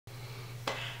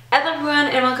Hello everyone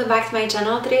and welcome back to my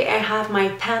channel. Today I have my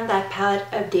Panda palette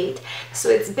update. So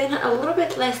it's been a little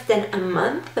bit less than a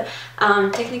month.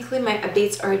 Technically my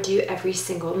updates are due every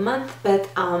single month, but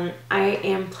I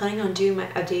am planning on doing my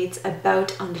updates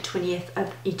about on the 20th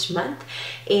of each month.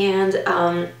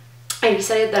 And I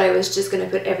decided that I was just going to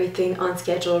put everything on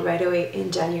schedule right away in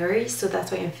January, so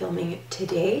that's why I'm filming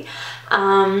today.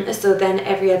 So then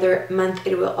every other month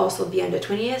it will also be on the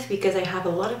 20th because I have a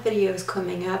lot of videos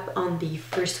coming up on the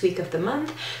first week of the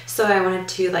month. So I wanted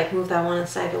to move that one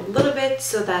aside a little bit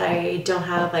so that I don't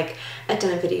have a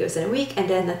ton of videos in a week and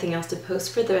then nothing else to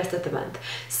post for the rest of the month.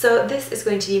 So this is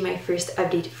going to be my first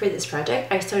update for this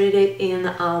project. I started it in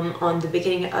on the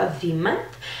beginning of the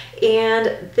month.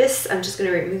 And this, I'm just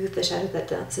going to remove the shadow that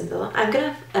dancing below. I'm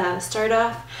going to start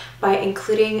off by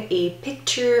including a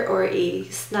picture or a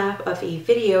snap of a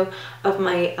video of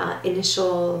my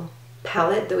initial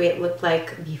palette, the way it looked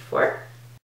like before.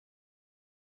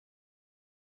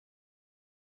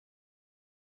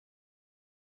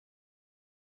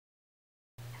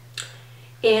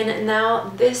 And now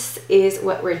this is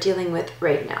what we're dealing with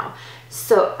right now.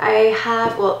 So I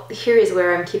have, well, here is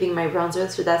where I'm keeping my bronzer,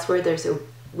 so that's where there's a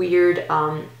weird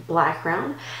black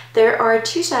round. There are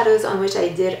two shadows on which I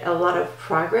did a lot of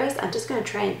progress. I'm just going to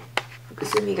try and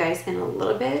zoom you guys in a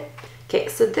little bit. Okay,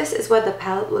 so this is what the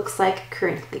palette looks like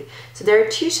currently. So there are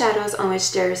two shadows on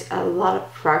which there's a lot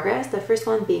of progress. The first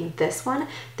one being this one.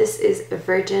 This is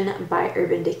Virgin by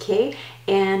Urban Decay.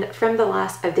 And from the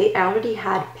last update, I already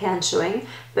had pan showing,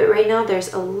 but right now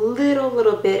there's a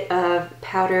little bit of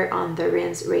powder on the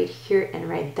rims right here and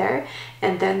right there.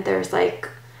 And then there's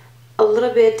a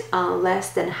little bit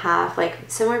less than half,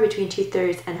 somewhere between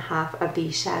 2/3 and half of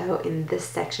the shadow in this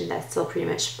section that's still pretty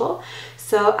much full.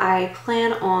 So I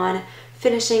plan on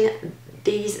finishing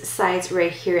these sides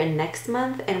right here in next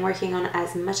month and working on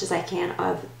as much as I can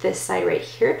of this side right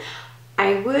here.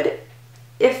 I would,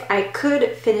 if I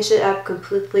could finish it up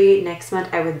completely next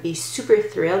month, I would be super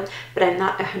thrilled, but I'm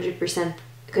not 100%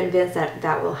 convinced that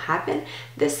that will happen.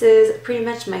 This is pretty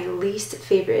much my least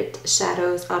favorite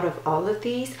shadows out of all of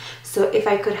these, so if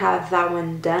I could have that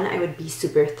one done, I would be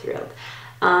super thrilled.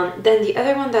 Then the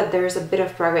other one that there's a bit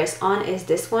of progress on is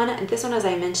this one. And this one, as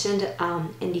I mentioned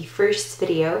in the first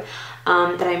video,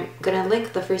 that I'm gonna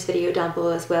link the first video down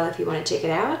below as well if you want to check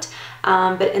it out.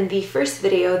 But in the first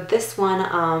video, this one,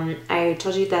 I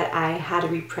told you that I had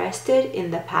repressed it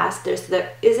in the past. There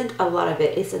isn't a lot of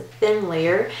it. It's a thin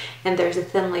layer, and there's a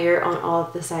thin layer on all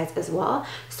of the sides as well.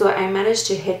 So I managed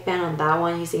to hit pan on that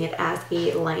one using it as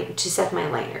a line to set my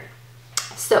liner.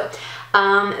 So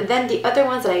then the other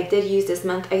ones that I did use this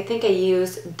month, I think I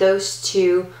used those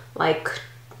two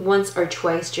once or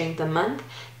twice during the month.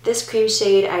 This cream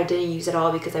shade I didn't use at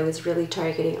all because I was really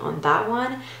targeting on that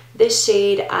one. This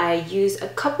shade I used a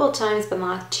couple times but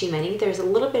not too many. There's a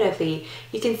little bit of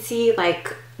you can see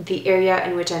the area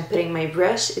in which I'm putting my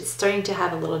brush, it's starting to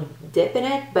have a little dip in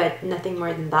it, but nothing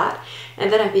more than that.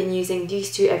 And then I've been using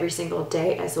these two every single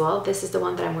day as well. This is the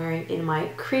one that I'm wearing in my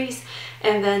crease,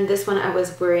 and then this one I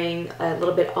was wearing a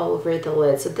little bit all over the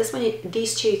lid. So this one,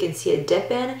 these two you can see a dip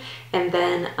in, and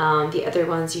then the other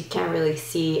ones you can't really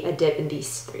see a dip in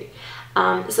these three.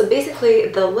 So basically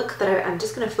the look that I'm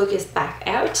just going to focus back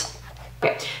out.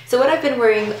 Okay, so what I've been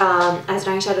wearing as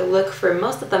an eyeshadow look for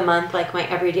most of the month, like my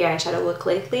everyday eyeshadow look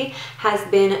lately, has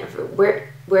been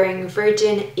wearing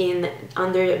Virgin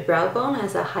under the brow bone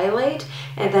as a highlight,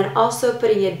 and then also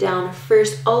putting it down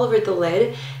first all over the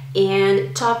lid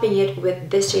and topping it with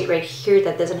this shade right here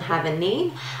that doesn't have a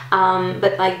name,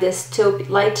 but this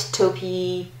light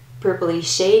taupey purpley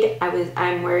shade.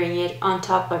 I'm wearing it on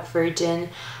top of Virgin.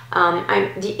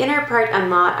 The inner part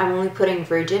I'm only putting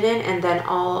Virgin in, and then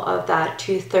all of that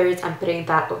 2/3 I'm putting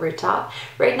that over top.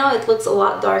 Right now it looks a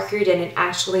lot darker than it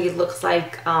actually looks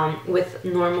like with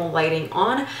normal lighting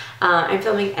on. I'm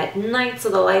filming at night, so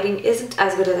the lighting isn't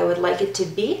as good as I would like it to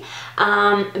be,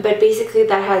 but basically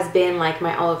that has been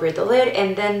my all over the lid,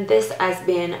 and then this has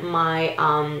been my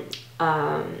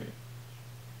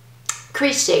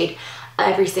crease shade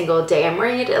every single day. I'm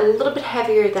wearing it a little bit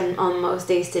heavier than on most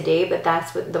days today, but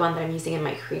that's the one that I'm using in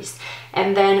my crease.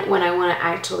 And then when I want to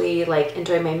actually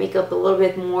enjoy my makeup a little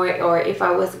bit more, or if I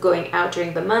was going out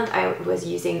during the month, I was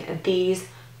using these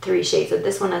three shades. So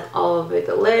this one is all over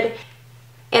the lid.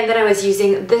 And then I was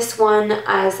using this one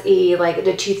as the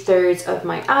 2/3 of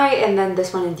my eye, and then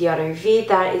this one in the other V.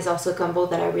 That is also a combo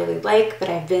that I really like, but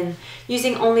I've been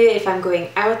using only if I'm going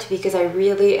out because I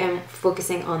really am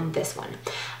focusing on this one.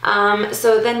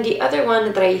 So then the other one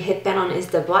that I hit pan on is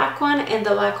the black one, and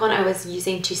the black one I was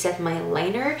using to set my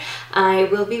liner. I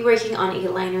will be working on a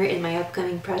liner in my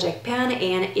upcoming project pan,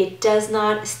 and it does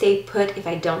not stay put if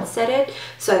I don't set it.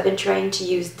 So I've been trying to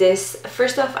use this.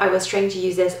 First off, I was trying to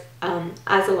use this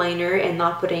as a liner and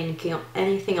not put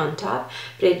anything on top,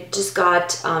 but it just got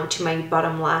to my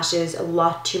bottom lashes a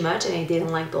lot too much and I didn't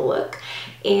like the look.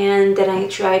 And then I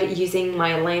tried using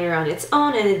my liner on its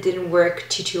own and it didn't work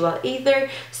too well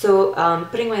either. So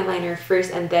putting my liner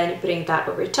first and then putting that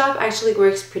over top actually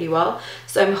works pretty well.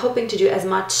 So I'm hoping to do as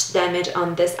much damage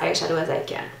on this eyeshadow as I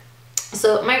can.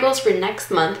 So my goals for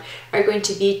next month are going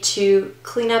to be to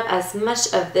clean up as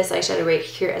much of this eyeshadow right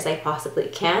here as I possibly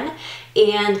can,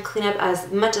 and clean up as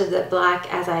much of the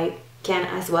black as I can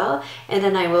as well. And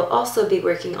then I will also be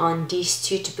working on these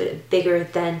two to put a bigger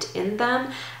dent in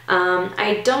them.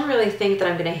 I don't really think that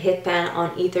I'm going to hit pan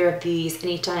on either of these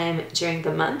anytime during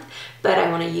the month, but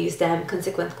I want to use them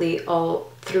consequently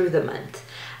all through the month.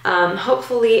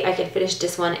 Hopefully I can finish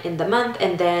this one in the month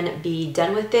and then be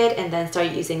done with it, and then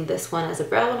start using this one as a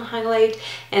brow bone highlight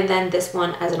and then this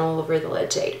one as an all over the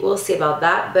lid shade. We'll see about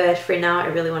that, but for now I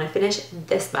really want to finish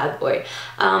this bad boy.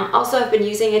 Also, I've been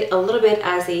using it a little bit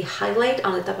as a highlight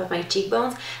on the top of my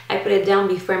cheekbones. I put it down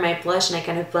before my blush and I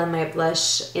kind of blend my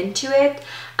blush into it.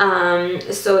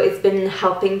 So it's been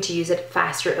helping to use it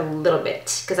faster a little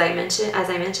bit, because as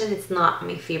I mentioned, it's not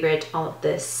my favorite all of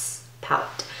this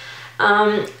palette.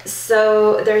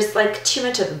 So there's like too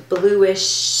much of a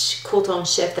bluish cool tone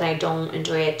shift and I don't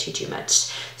enjoy it too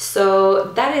much.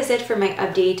 So that is it for my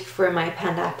update for my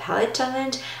Panda palette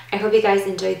challenge. I hope you guys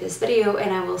enjoyed this video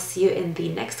and I will see you in the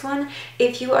next one.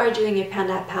 If you are doing a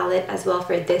Panda palette as well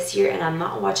for this year and I'm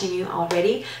not watching you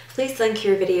already, please link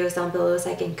your videos down below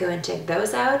so I can go and check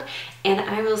those out. And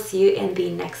I will see you in the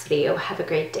next video. Have a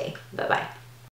great day. Bye bye.